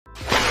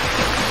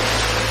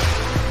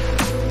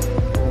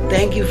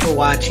Thank you for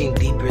watching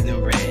Deeper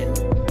Than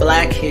Red,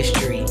 Black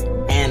History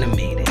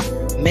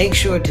Animated. Make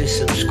sure to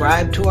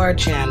subscribe to our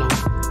channel,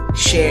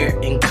 share,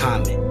 and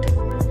comment.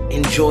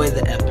 Enjoy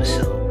the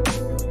episode.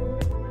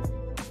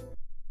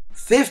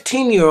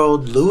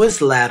 15-year-old Lewis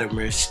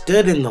Latimer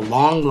stood in the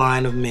long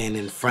line of men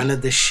in front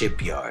of the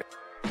shipyard.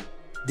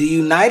 The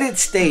United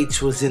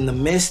States was in the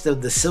midst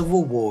of the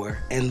Civil War,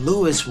 and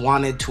Lewis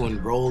wanted to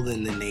enroll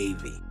in the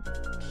Navy.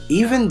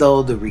 Even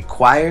though the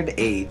required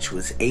age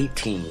was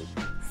 18,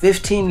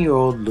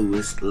 15-year-old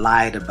Lewis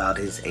lied about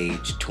his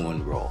age to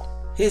enroll.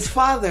 His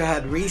father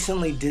had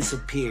recently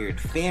disappeared,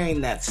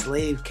 fearing that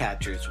slave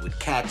catchers would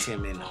catch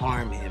him and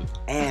harm him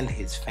and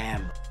his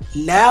family.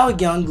 Now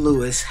young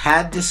Lewis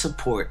had to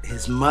support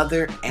his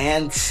mother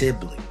and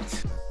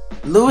siblings.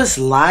 Lewis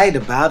lied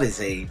about his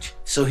age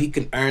so he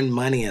could earn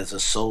money as a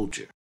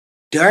soldier.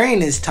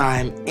 During his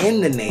time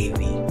in the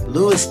Navy,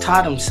 Lewis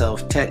taught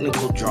himself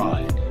technical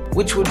drawing,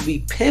 which would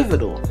be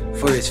pivotal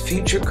for his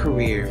future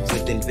career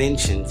with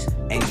inventions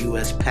and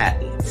U.S.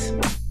 patents.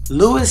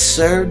 Lewis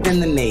served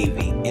in the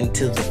Navy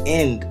until the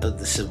end of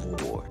the Civil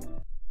War.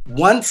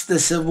 Once the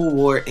Civil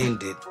War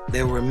ended,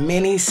 there were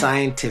many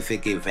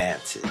scientific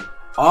advances.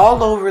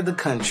 All over the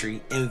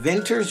country,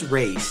 inventors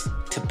raced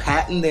to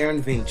patent their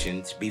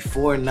inventions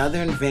before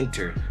another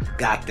inventor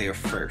got there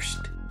first.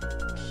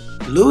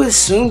 Lewis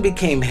soon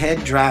became head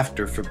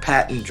drafter for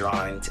patent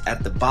drawings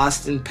at the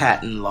Boston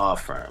patent law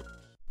firm.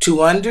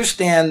 To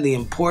understand the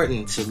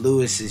importance of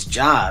Lewis's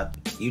job,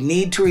 you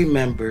need to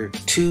remember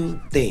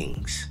two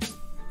things.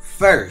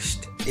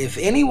 First, if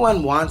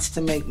anyone wants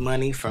to make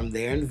money from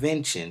their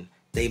invention,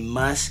 they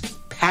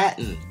must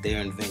patent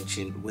their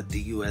invention with the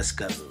U.S.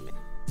 government.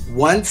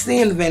 Once the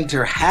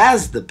inventor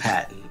has the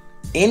patent,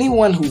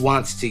 anyone who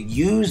wants to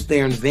use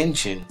their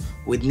invention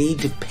would need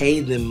to pay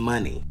them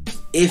money.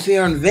 If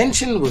your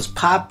invention was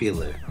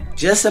popular,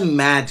 just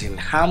imagine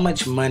how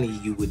much money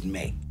you would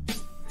make.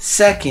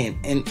 Second,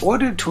 in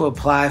order to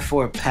apply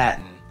for a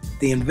patent,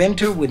 the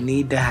inventor would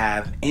need to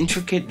have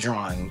intricate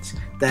drawings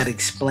that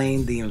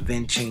explain the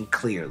invention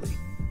clearly.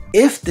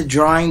 If the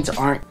drawings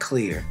aren't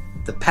clear,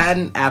 the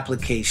patent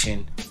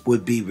application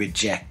would be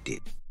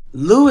rejected.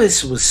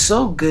 Lewis was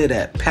so good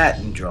at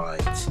patent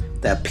drawings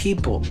that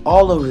people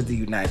all over the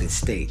United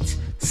States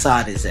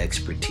sought his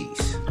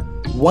expertise.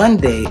 One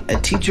day,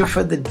 a teacher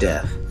for the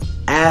deaf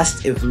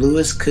asked if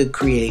Lewis could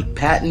create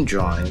patent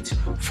drawings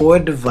for a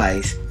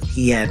device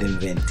he had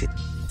invented.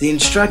 The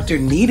instructor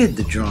needed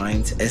the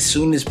drawings as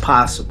soon as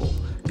possible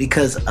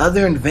because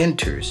other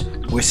inventors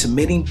were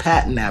submitting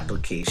patent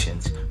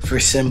applications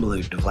for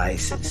similar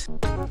devices.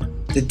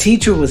 The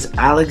teacher was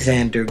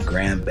Alexander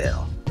Graham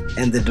Bell,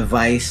 and the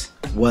device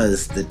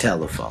was the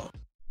telephone.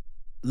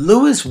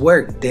 Lewis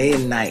worked day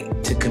and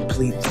night to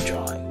complete the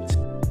drawings.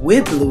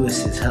 With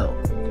Lewis's help,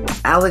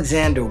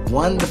 Alexander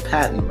won the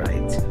patent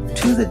rights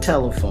to the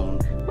telephone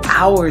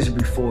hours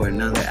before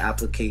another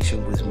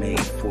application was made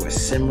for a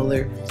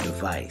similar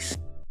device.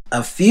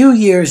 A few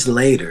years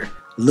later,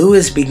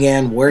 Lewis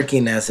began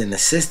working as an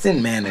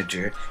assistant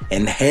manager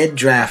and head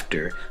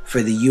drafter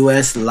for the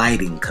U.S.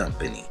 Lighting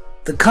Company.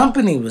 The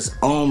company was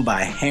owned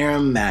by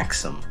Hiram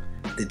Maxim,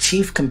 the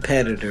chief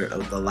competitor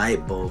of the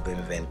light bulb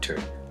inventor,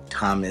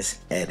 Thomas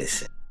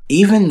Edison.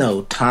 Even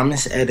though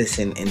Thomas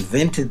Edison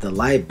invented the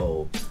light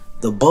bulb,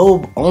 the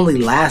bulb only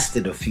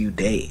lasted a few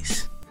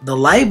days. The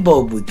light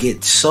bulb would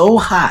get so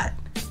hot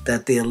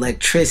that the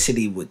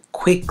electricity would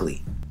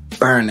quickly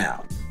burn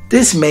out.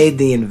 This made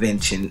the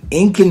invention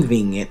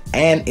inconvenient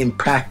and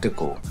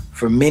impractical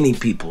for many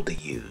people to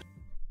use.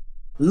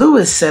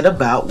 Lewis set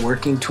about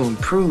working to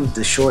improve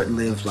the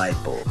short-lived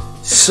light bulb.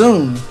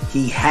 Soon,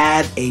 he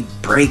had a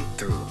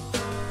breakthrough.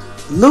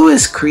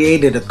 Lewis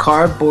created a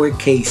cardboard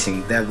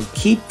casing that would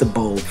keep the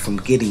bulb from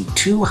getting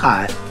too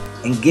hot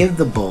and give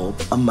the bulb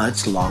a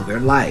much longer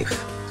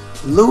life.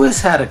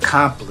 Lewis had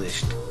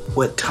accomplished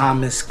what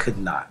Thomas could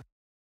not.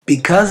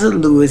 Because of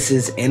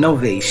Lewis's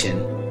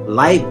innovation,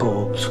 light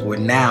bulbs were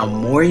now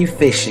more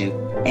efficient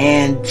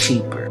and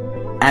cheaper.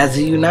 As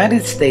the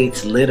United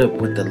States lit up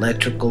with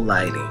electrical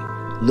lighting,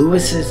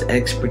 Lewis's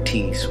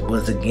expertise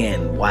was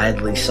again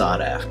widely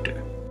sought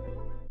after.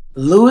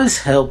 Lewis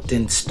helped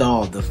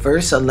install the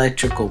first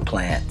electrical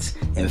plants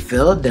in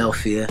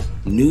Philadelphia,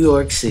 New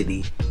York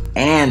City,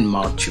 and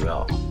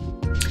Montreal.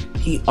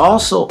 He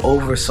also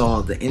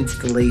oversaw the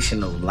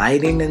installation of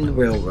lighting in the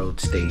railroad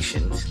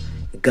stations,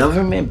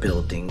 government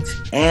buildings,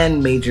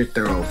 and major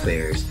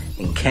thoroughfares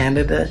in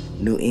Canada,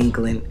 New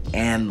England,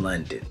 and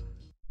London.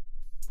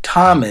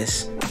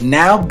 Thomas,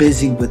 now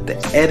busy with the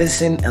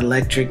Edison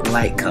Electric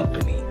Light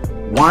Company,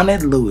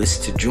 wanted Lewis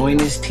to join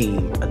his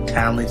team of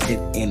talented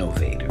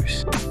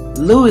innovators.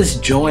 Lewis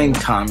joined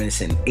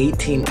Thomas in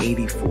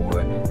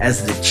 1884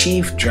 as the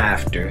chief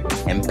drafter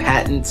and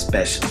patent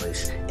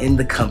specialist in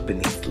the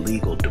company's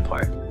legal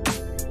department.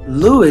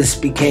 Lewis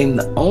became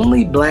the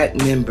only black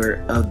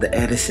member of the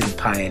Edison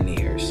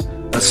Pioneers,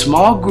 a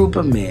small group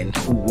of men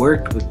who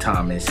worked with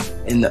Thomas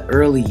in the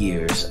early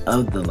years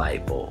of the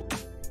light bulb.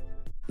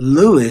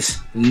 Lewis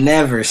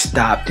never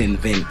stopped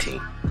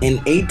inventing. In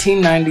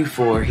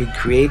 1894, he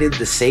created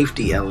the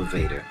safety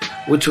elevator,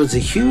 which was a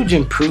huge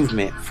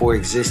improvement for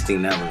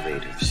existing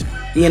elevators.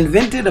 He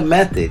invented a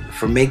method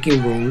for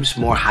making rooms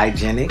more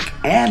hygienic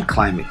and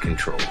climate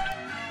controlled.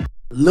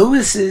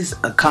 Lewis's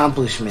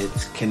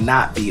accomplishments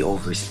cannot be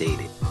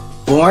overstated.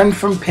 Born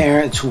from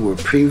parents who were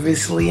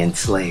previously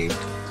enslaved,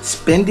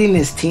 spending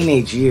his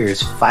teenage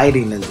years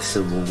fighting in the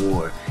Civil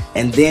War,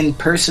 and then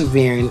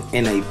persevering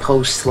in a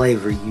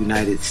post-slavery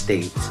United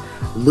States,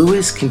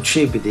 Lewis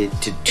contributed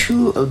to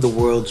two of the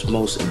world's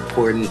most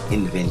important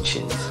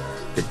inventions,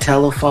 the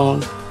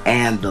telephone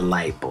and the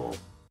light bulb.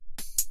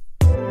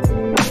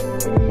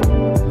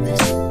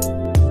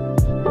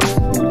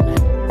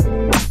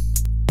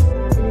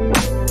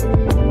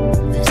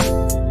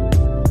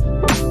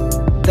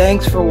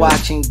 Thanks for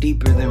watching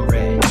Deeper Than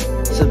Red.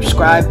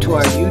 Subscribe to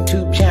our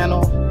YouTube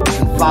channel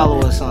and follow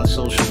us on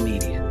social media.